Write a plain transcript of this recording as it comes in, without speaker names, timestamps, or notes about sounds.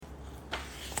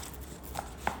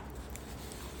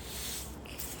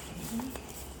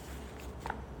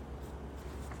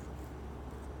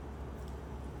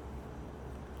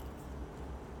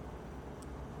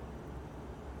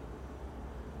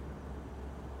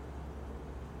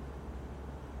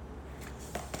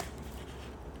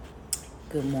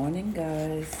Good morning,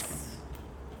 guys.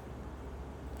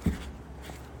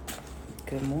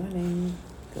 Good morning.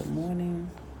 Good morning.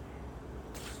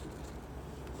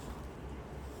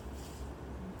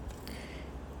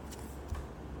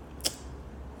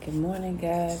 Good morning,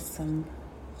 guys.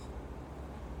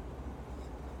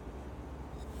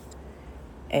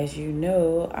 As you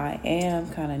know, I am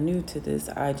kind of new to this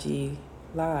IG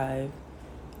live,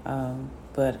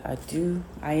 but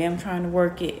I am trying to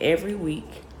work it every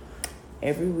week.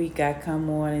 Every week I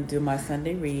come on and do my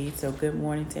Sunday read. So good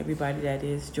morning to everybody that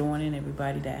is joining,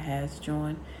 everybody that has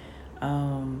joined.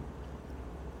 So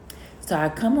I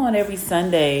come on every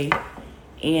Sunday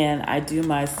and I do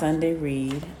my Sunday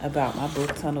read about my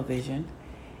book, Tunnel Vision.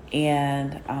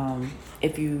 And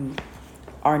if you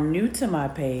are new to my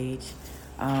page,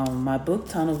 my book,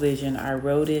 Tunnel Vision, I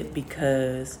wrote it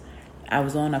because I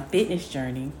was on a fitness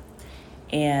journey.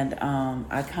 And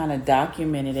I kind of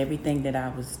documented everything that I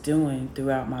was doing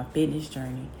throughout my fitness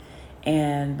journey.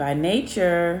 And by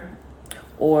nature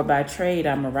or by trade,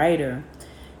 I'm a writer.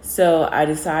 So I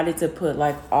decided to put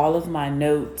like all of my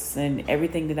notes and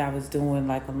everything that I was doing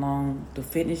like along the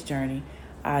fitness journey.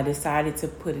 I decided to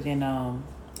put it in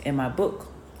my book.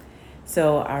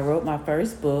 So I wrote my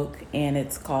first book and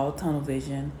it's called Tunnel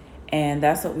Vision. And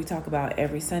that's what we talk about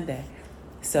every Sunday.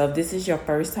 So if this is your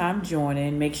first time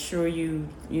joining, make sure you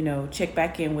check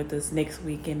back in with us next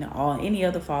week and any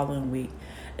other following week,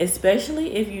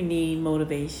 especially if you need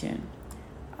motivation.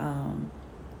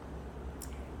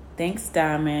 Thanks,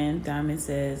 Diamond. Diamond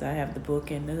says, I have the book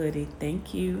and the hoodie.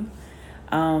 Thank you.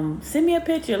 Send me a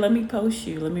picture. Let me post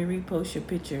you. Let me repost your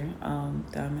picture,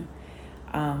 Diamond.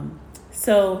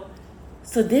 So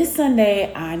this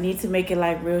Sunday, I need to make it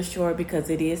like real short because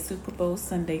it is Super Bowl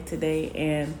Sunday today.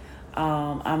 And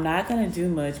I'm not going to do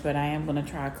much, but I am going to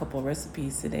try a couple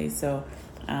recipes today. So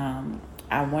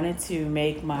I wanted to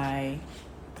make my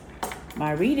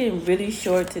reading really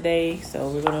short today. So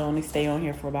we're going to only stay on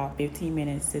here for about 15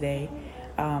 minutes today.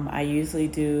 I usually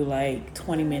do like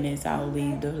 20 minutes. I'll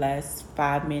leave the last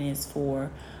 5 minutes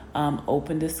for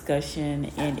open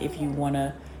discussion. And if you want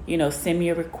to, send me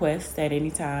a request at any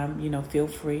time, feel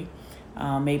free.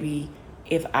 Maybe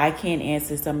if I can't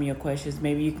answer some of your questions,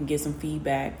 maybe you can get some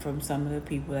feedback from some of the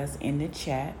people that's in the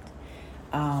chat.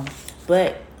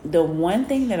 But the one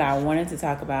thing that I wanted to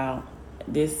talk about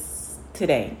this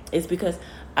today is because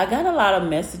I got a lot of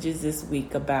messages this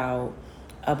week about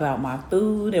my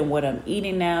food and what I'm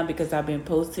eating now, because I've been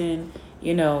posting,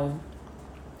 some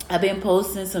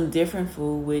different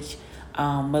food, which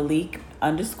Malik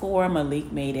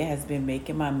made it has been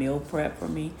making my meal prep for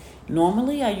me.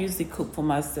 Normally I usually cook for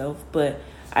myself, but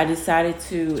I decided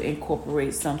to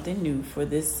incorporate something new for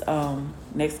this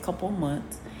next couple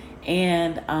months.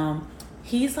 And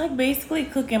he's like basically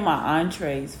cooking my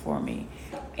entrees for me.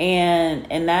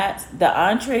 And that's the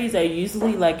entrees are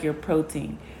usually like your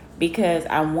protein, because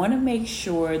I want to make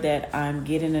sure that I'm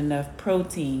getting enough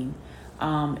protein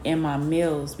in my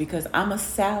meals, because I'm a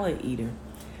salad eater.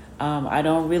 I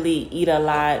don't really eat a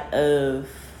lot of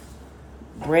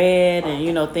bread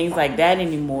and, things like that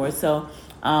anymore. So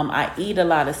I eat a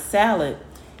lot of salad.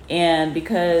 And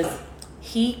because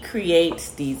he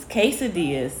creates these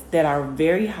quesadillas that are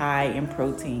very high in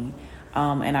protein,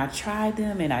 and I tried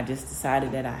them and I just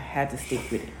decided that I had to stick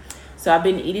with it. So I've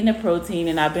been eating the protein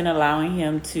and I've been allowing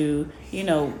him to,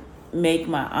 make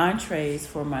my entrees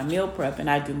for my meal prep, and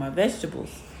I do my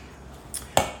vegetables.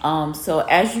 So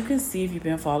as you can see, if you've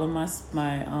been following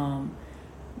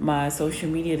my social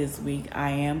media this week, I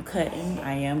am cutting,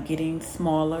 I am getting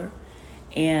smaller,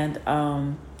 and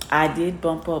I did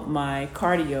bump up my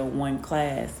cardio one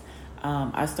class.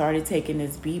 I started taking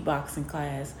this beatboxing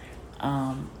class,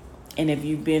 and if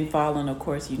you've been following, of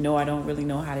course, I don't really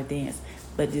know how to dance,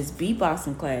 but this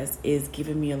beatboxing class is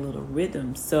giving me a little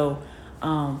rhythm. So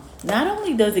not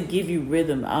only does it give you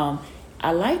rhythm,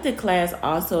 I like the class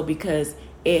also because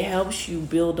it helps you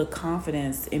build a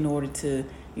confidence in order to,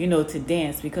 to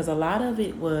dance, because a lot of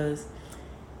it was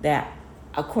that,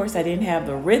 of course, I didn't have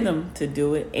the rhythm to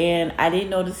do it, and I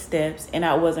didn't know the steps, and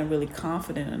I wasn't really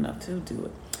confident enough to do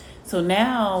it. So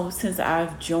now, since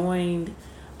I've joined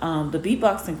the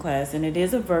beatboxing class, and it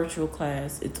is a virtual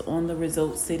class, it's on the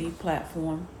Result City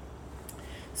platform.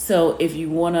 So if you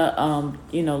want to,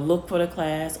 look for the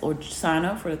class or sign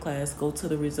up for the class, go to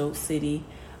the Result City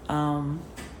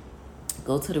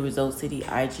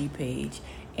IG page,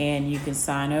 and you can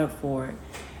sign up for it.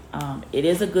 It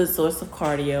is a good source of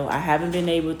cardio. I haven't been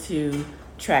able to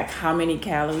track how many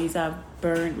calories I've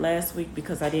burned last week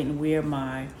because I didn't wear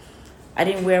my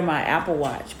Apple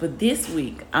Watch. But this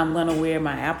week I'm gonna wear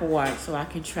my Apple Watch so I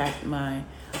can track my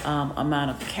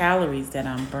amount of calories that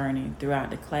I'm burning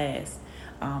throughout the class.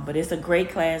 But it's a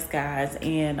great class, guys,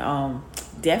 and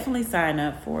definitely sign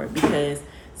up for it, because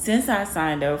since I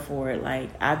signed up for it, like,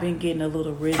 I've been getting a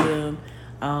little rhythm,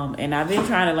 and I've been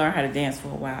trying to learn how to dance for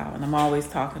a while, and I'm always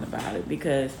talking about it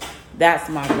because that's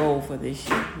my goal for this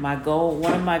year.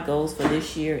 One of my goals for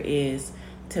this year is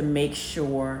to make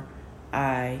sure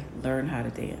I learn how to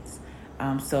dance.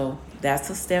 So that's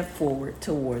a step forward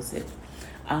towards it.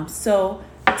 So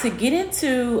to get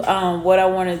into what I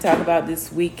want to talk about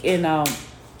this week, and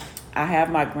I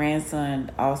have my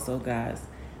grandson also, guys.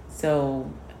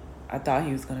 So I thought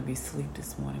he was going to be asleep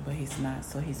this morning, but he's not.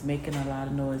 So he's making a lot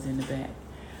of noise in the back.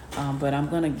 But I'm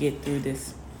going to get through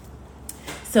this.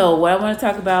 So what I want to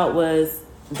talk about was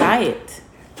diet.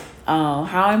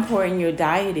 How important your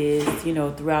diet is,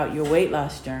 throughout your weight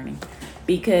loss journey.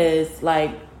 Because,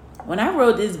 like, when I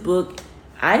wrote this book,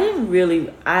 I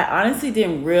honestly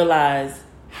didn't realize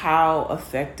how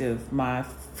effective my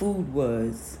food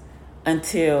was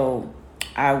until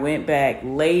I went back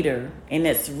later. And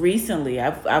it's recently,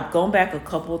 I've gone back a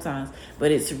couple of times,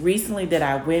 but it's recently that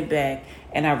I went back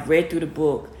and I've read through the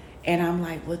book, and I'm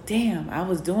like, well, damn, I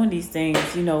was doing these things,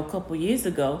 a couple years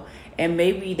ago. And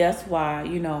maybe that's why,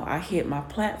 I hit my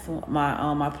platform,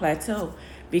 my plateau,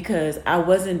 because I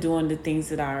wasn't doing the things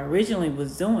that I originally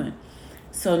was doing.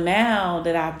 So now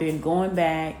that I've been going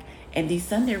back, and these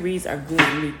Sunday reads are good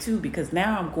for me too, because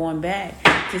now I'm going back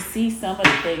to see some of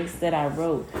the things that I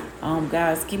wrote.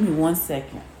 Guys, give me 1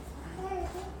 second.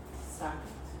 Stop it.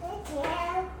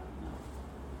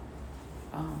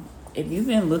 If you've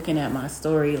been looking at my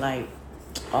story like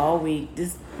all week,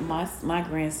 my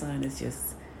grandson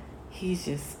is he's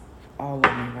just all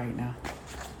over me right now.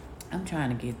 I'm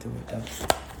trying to get through it though.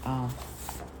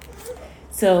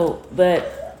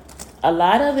 But a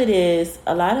lot of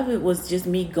it was just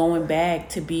me going back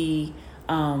to get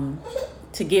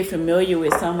familiar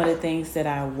with some of the things that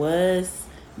I was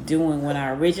doing when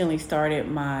I originally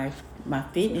started my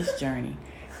fitness journey.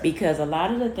 Because a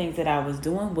lot of the things that I was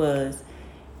doing was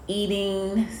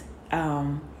eating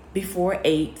before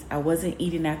 8. I wasn't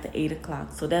eating after 8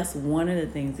 o'clock. So that's one of the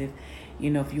things, if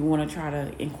you want to try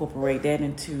to incorporate that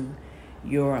into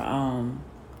your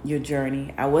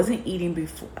journey. I wasn't eating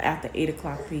after 8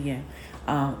 o'clock p.m.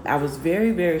 I was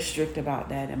very, very strict about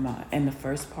that in the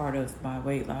first part of my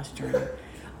weight loss journey.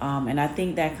 And I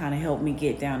think that kind of helped me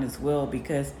get down as well,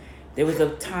 because there was a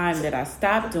time that I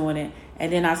stopped doing it,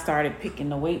 and then I started picking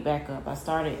the weight back up. I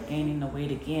started gaining the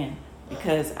weight again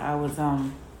because I was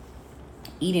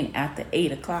eating after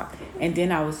 8 o'clock, and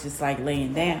then I was just like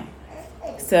laying down.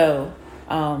 So,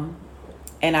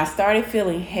 and I started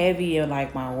feeling heavy in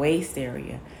like my waist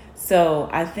area. So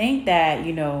I think that,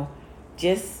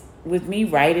 just with me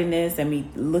writing this and me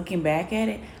looking back at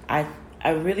it, I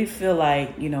really feel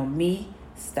like,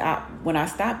 when I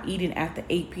stopped eating after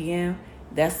 8 p.m.,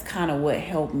 that's kind of what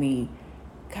helped me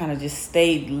kind of just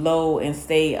stay low and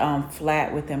stay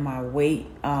flat within my weight,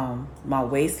 my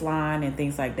waistline and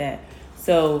things like that.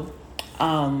 So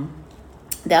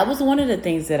that was one of the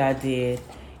things that I did.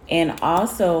 And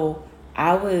also,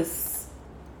 I was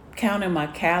counting my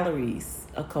calories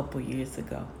a couple years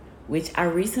ago, which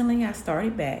I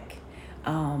started back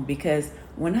because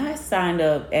when I signed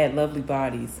up at Lovely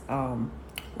Bodies,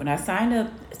 when I signed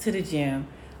up to the gym,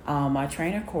 my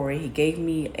trainer, Corey, he gave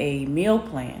me a meal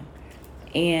plan.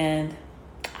 And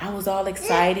I was all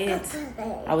excited.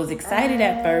 I was excited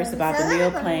at first about the meal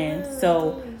plan.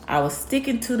 So I was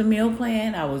sticking to the meal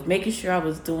plan. I was making sure I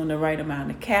was doing the right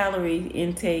amount of calorie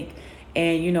intake.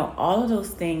 And, all of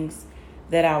those things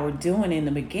that I were doing in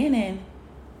the beginning,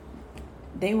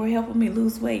 they were helping me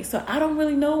lose weight. So I don't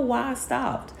really know why I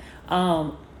stopped.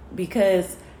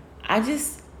 Because I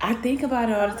think about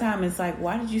it all the time. It's like,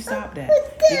 why did you stop that?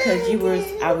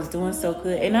 Because I was doing so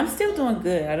good. And I'm still doing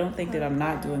good. I don't think that I'm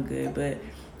not doing good. But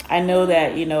I know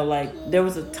that, there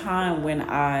was a time when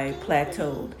I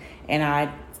plateaued. And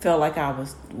I felt like I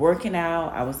was working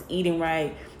out. I was eating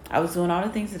right. I was doing all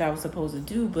the things that I was supposed to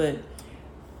do. But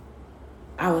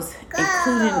I was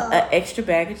including an extra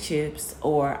bag of chips.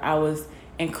 Or I was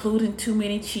including too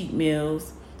many cheat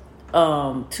meals.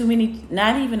 Not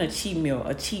even a cheat meal,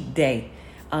 a cheat day.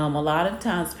 A lot of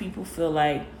times people feel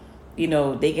like,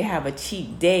 they can have a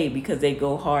cheat day because they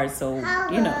go hard. So,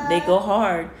 they go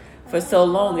hard for so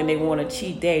long and they want a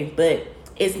cheat day. But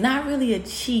it's not really a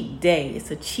cheat day.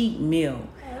 It's a cheat meal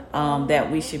that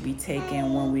we should be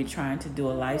taking when we're trying to do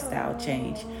a lifestyle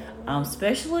change.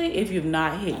 Especially if you've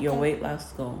not hit your weight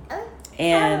loss goal.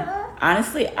 And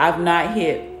honestly, I've not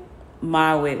hit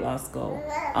my weight loss goal.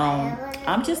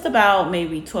 I'm just about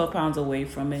maybe 12 pounds away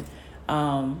from it.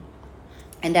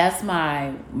 and that's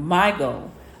my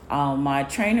goal. My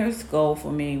trainer's goal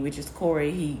for me, which is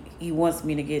Corey, he wants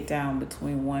me to get down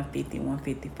between 150 and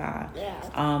 155.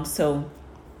 Yeah.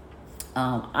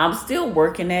 I'm still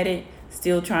working at it,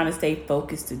 still trying to stay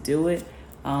focused to do it.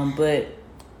 But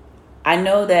I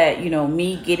know that,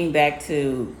 me getting back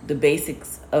to the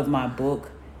basics of my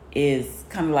book is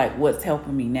kind of like what's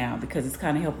helping me now, because it's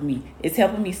kind of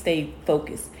helping me stay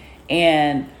focused.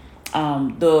 And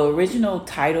the original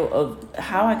title of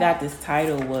how I got this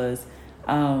title was,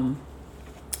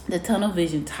 the tunnel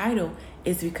vision title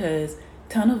is because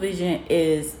tunnel vision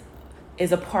is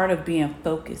a part of being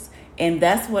focused. And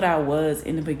that's what I was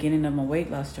in the beginning of my weight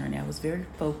loss journey. I was very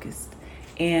focused.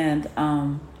 And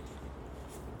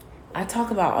I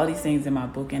talk about all these things in my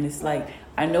book, and it's like,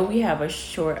 I know we have a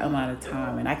short amount of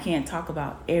time, and I can't talk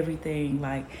about everything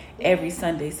like every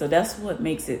Sunday. So that's what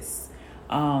makes it,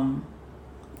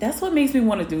 that's what makes me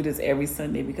want to do this every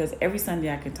Sunday, because every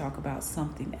Sunday I can talk about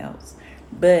something else.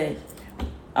 But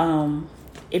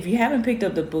if you haven't picked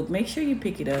up the book, make sure you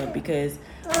pick it up, because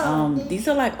these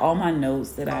are like all my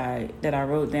notes that I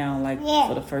wrote down like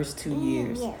for the first 2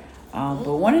 years.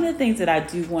 But one of the things that I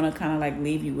do want to kind of like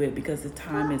leave you with, because the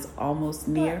time is almost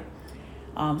near,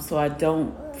 so I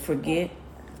don't forget,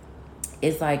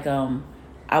 is like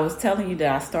I was telling you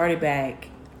that I started back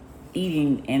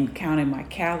eating and counting my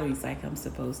calories like I'm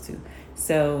supposed to.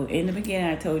 So in the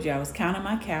beginning, I told you I was counting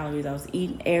my calories. I was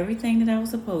eating everything that I was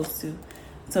supposed to.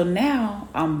 So now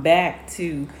I'm back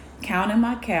to counting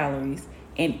my calories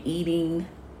and eating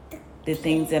the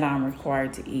things that I'm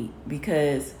required to eat,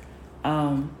 because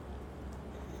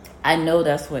I know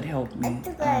that's what helped me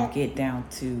get down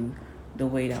to the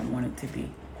weight I wanted to be,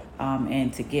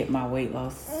 and to get my weight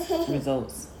loss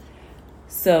results.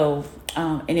 So,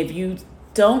 and if you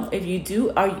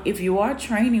are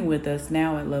training with us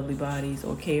now at Lovely Bodies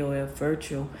or KOF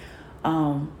Virtual,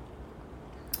 and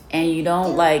you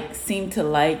don't seem to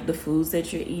like the foods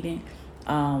that you're eating,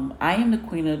 I am the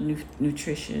queen of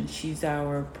nutrition. She's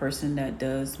our person that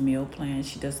does meal plans.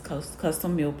 She does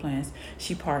custom meal plans.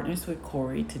 She partners with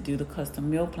Corey to do the custom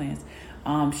meal plans.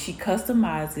 She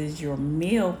customizes your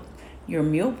meal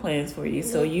plans for you,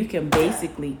 so you can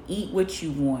basically eat what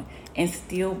you want and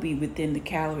still be within the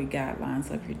calorie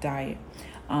guidelines of your diet,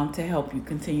 to help you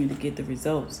continue to get the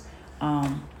results.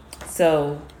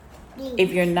 So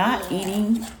if you're not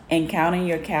eating and counting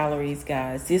your calories,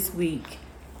 guys, this week,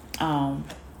 my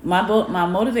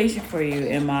motivation for you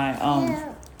and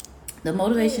the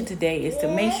motivation today is to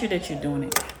make sure that you're doing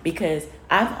it, because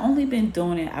I've only been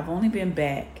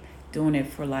back doing it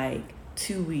for like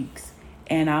 2 weeks,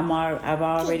 and I've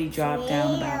already dropped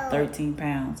down about 13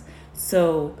 pounds.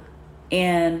 So,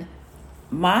 and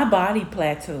my body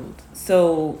plateaued.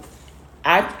 So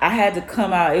I had to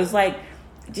come out. It was like,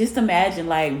 just imagine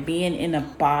like being in the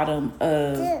bottom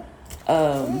of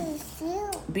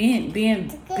being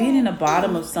in the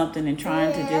bottom of something and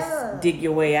trying to just dig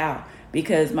your way out,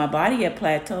 because my body had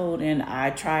plateaued, and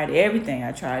I tried everything.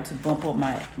 I tried to bump up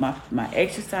my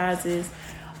exercises.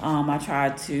 I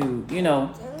tried to,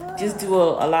 just do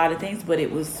a lot of things, but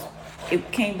it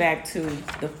came back to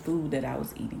the food that I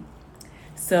was eating.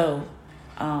 So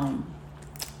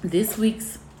this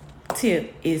week's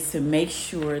tip is to make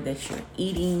sure that you're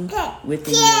eating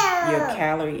within your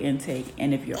calorie intake.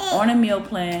 And if you're on a meal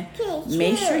plan,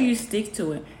 make sure you stick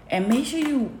to it, and make sure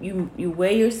you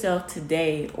weigh yourself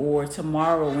today or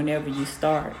tomorrow, whenever you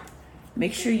start.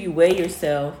 Make sure you weigh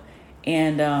yourself,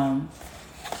 and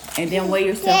then weigh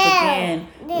yourself again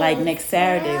like next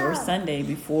Saturday or Sunday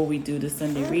before we do the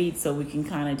Sunday read, so we can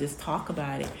kind of just talk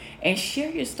about it and share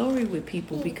your story with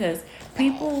people, because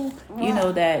people,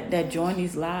 that join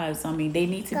these lives, I mean, they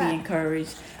need to be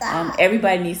encouraged.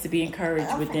 Everybody needs to be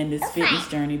encouraged within this fitness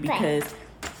journey, because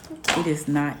it is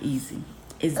not easy.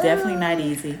 It's definitely not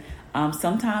easy.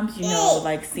 Sometimes,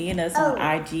 like seeing us on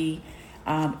IG,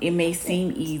 it may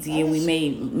seem easy, and we may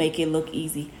make it look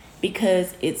easy,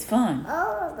 because it's fun.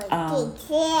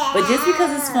 But just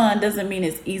because it's fun doesn't mean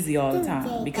it's easy all the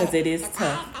time, because it is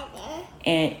tough.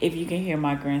 And if you can hear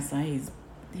my grandson,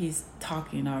 he's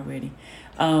talking already.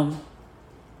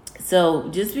 So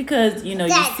just because you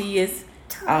see us,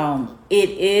 it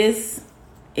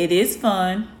is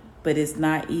fun, but it's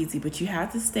not easy. But you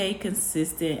have to stay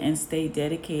consistent and stay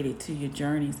dedicated to your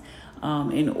journeys,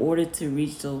 in order to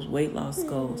reach those weight loss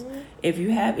goals. If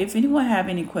anyone have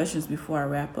any questions before I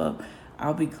wrap up,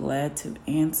 I'll be glad to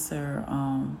answer.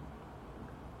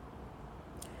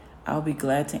 I'll be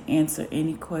glad to answer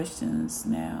any questions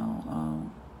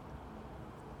now.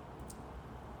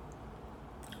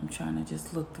 I'm trying to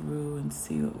just look through and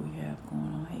see what we have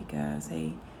going on. Hey guys,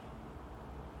 hey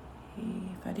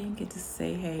If I didn't get to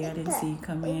say hey, I didn't see you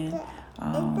come in.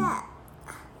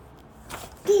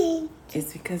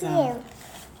 It's because I'm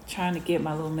trying to get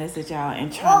my little message out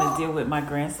and trying to deal with my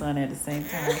grandson at the same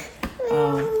time.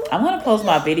 I'm going to post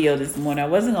my video this morning. I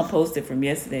wasn't going to post it from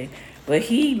yesterday, but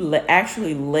he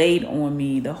actually laid on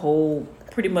me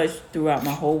pretty much throughout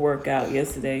my whole workout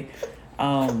yesterday.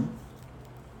 And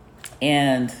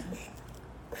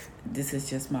this is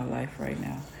just my life right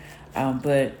now.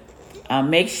 But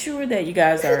make sure that you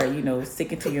guys are,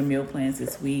 sticking to your meal plans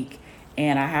this week.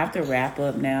 And I have to wrap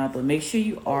up now, but make sure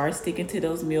you are sticking to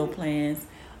those meal plans.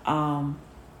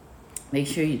 Make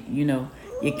sure you're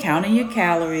counting your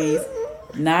calories,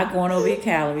 not going over your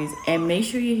calories, and make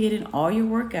sure you're hitting all your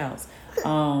workouts.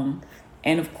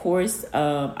 And of course,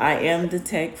 I am the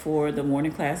tech for the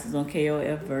morning classes on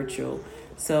KOF Virtual.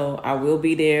 So I will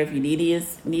be there if you need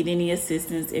any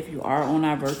assistance, if you are on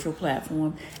our virtual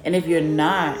platform. And if you're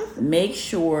not, make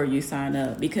sure you sign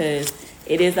up, because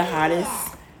it is the hottest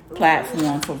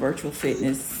platform for virtual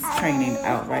fitness training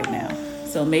out right now.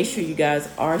 So make sure you guys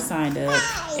are signed up.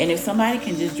 And if somebody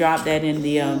can just drop that in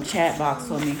the chat box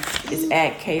for me, it's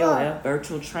at KOF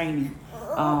Virtual Training.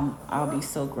 I'll be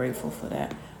so grateful for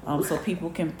that. So people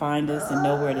can find us and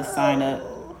know where to sign up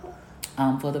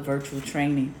for the virtual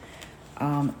training.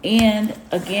 And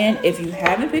again, if you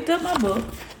haven't picked up my book,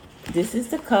 this is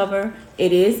the cover.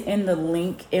 It is in the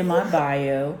link in my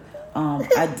bio.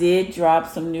 I did drop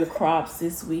some new crops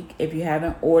this week. If you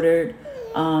haven't ordered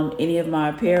any of my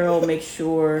apparel, make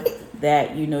sure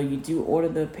that you do order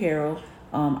the apparel.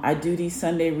 I do these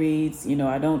Sunday reads.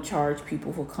 I don't charge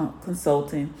people for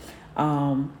consulting.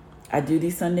 I do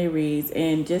these Sunday reads,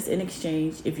 and just in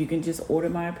exchange, if you can just order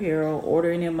my apparel,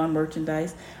 order any of my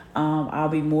merchandise, I'll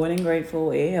be more than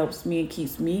grateful. It helps me and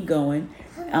keeps me going,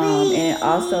 and it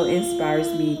also inspires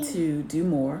me to do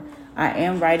more. I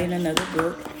am writing another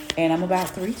book, and I'm about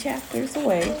 3 chapters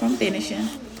away from finishing,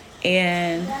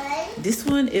 and this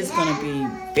one is going to be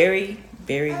very,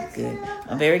 very good.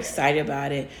 I'm very excited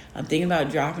about it. I'm thinking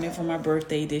about dropping it for my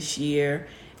birthday this year,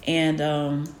 and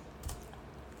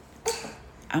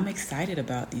I'm excited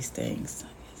about these things.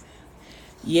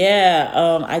 Yeah,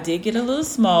 I did get a little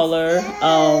smaller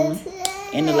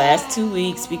in the last 2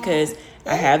 weeks, because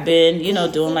I have been,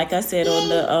 doing, like I said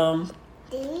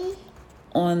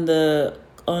on the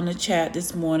chat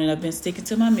this morning, I've been sticking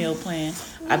to my meal plan.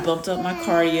 I bumped up my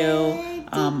cardio,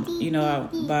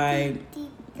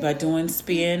 by doing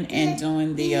spin and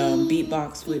doing the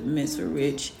beatbox with Mr.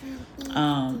 Rich,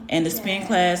 and the spin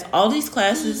class. All these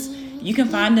classes, you can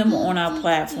find them on our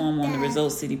platform, on the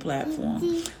Result City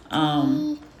platform.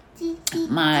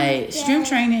 My strength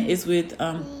training is with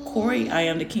Corey. I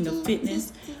am the King of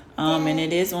Fitness, and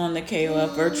it is on the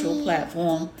KOF virtual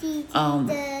platform.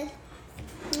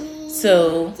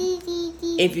 So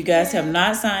if you guys have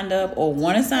not signed up or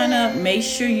want to sign up, make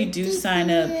sure you do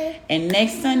sign up. And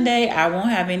next Sunday, I won't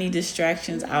have any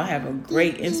distractions. I'll have a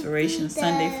great inspiration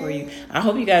Sunday for you. I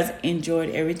hope you guys enjoyed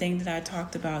everything that I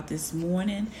talked about this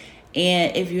morning.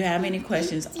 And if you have any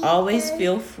questions, always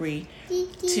feel free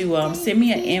to send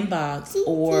me an inbox,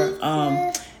 or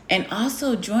and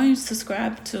also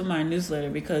subscribe to my newsletter,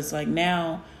 because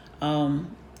now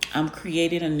I'm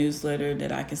creating a newsletter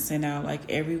that I can send out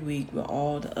every week with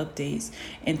all the updates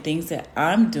and things that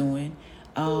I'm doing,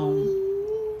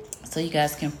 so you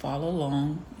guys can follow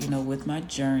along, with my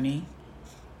journey.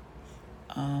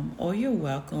 You're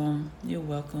welcome. You're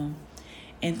welcome.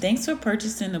 And thanks for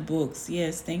purchasing the books.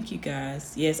 Yes, thank you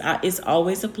guys. Yes, it's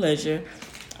always a pleasure.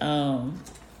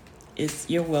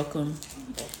 You're welcome.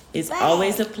 It's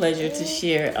always a pleasure to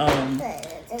share.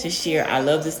 I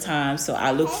love this time, so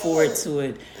I look forward to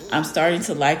it. I'm starting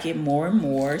to like it more and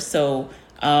more. So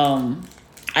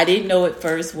I didn't know at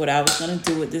first what I was going to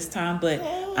do with this time, but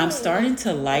I'm starting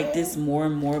to like this more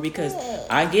and more, because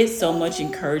I get so much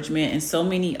encouragement and so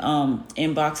many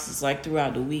inboxes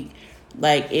throughout the week.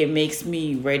 It makes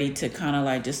me ready to kind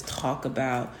of just talk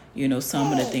about,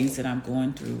 some of the things that I'm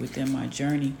going through within my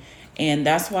journey. And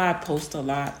that's why I post a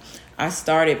lot. I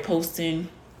started posting,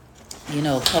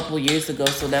 a couple years ago.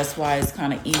 So that's why it's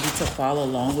kind of easy to follow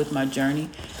along with my journey.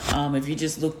 If you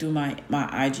just look through my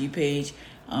IG page,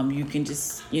 you can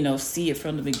just, see it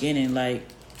from the beginning.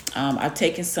 I've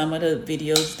taken some of the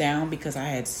videos down because I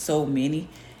had so many.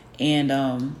 And,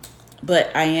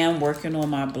 but I am working on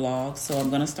my blog, so I'm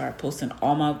going to start posting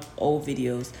all my old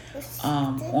videos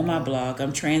on my blog.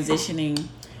 I'm transitioning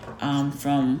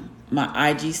from my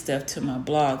IG stuff to my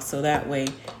blog, so that way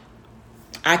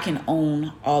I can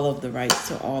own all of the rights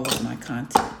to all of my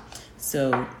content.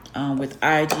 So with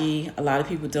IG, a lot of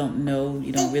people don't know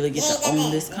you don't really get to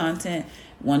own this content,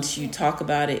 once you talk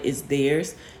about it, it's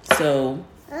theirs. So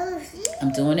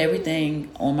I'm doing everything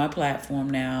on my platform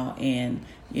now, and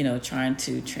trying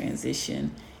to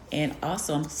transition. And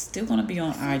also, I'm still going to be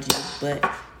on IG, but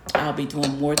I'll be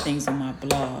doing more things on my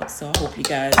blog. So I hope you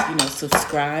guys,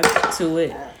 subscribe to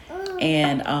it.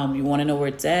 And you want to know where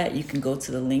it's at, you can go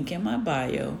to the link in my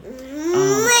bio.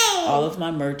 All of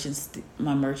my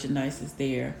merchandise is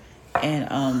there.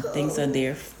 And things are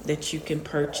there that you can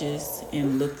purchase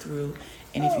and look through.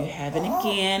 And if you haven't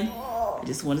again, I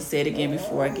just want to say it again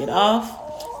before I get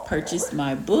off. Purchase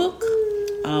my book.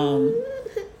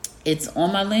 It's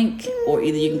on my link, or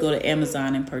either you can go to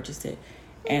Amazon and purchase it.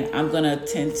 And I'm going to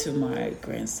attend to my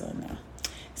grandson now.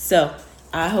 So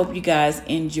I hope you guys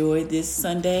enjoyed this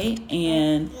Sunday.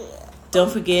 And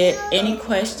don't forget, any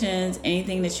questions,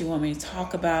 anything that you want me to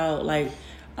talk about, like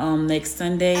next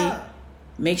Sunday,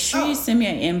 make sure you send me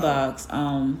an inbox.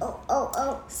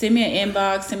 Send me an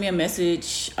inbox. Send me a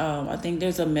message. I think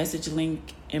there's a message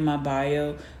link in my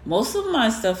bio. Most of my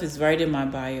stuff is right in my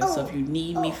bio. So if you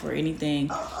need me for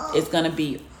anything, it's going to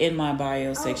be in my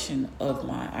bio section of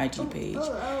my IG page.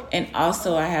 And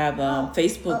also I have a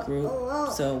Facebook group.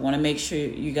 So I want to make sure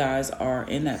you guys are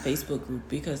in that Facebook group,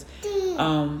 because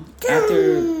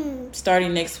after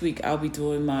starting next week, I'll be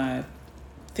doing my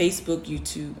Facebook,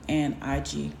 YouTube, and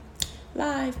IG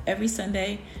live every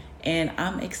Sunday, and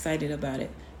I'm excited about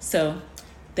it. So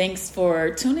thanks for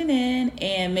tuning in,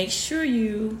 and make sure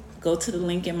you go to the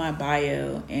link in my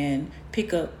bio and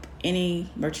pick up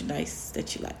any merchandise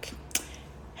that you like.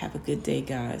 Have a good day,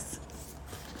 guys.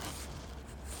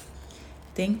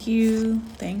 Thank you.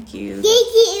 Thank you.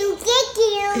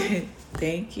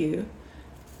 Thank you.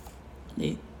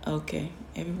 Okay,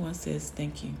 everyone says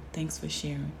thank you. Thanks for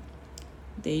sharing.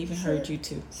 They even heard you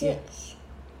too.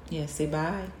 Yeah, say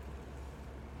bye.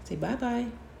 Say bye-bye.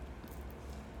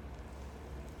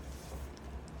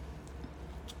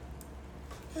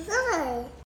 Bye.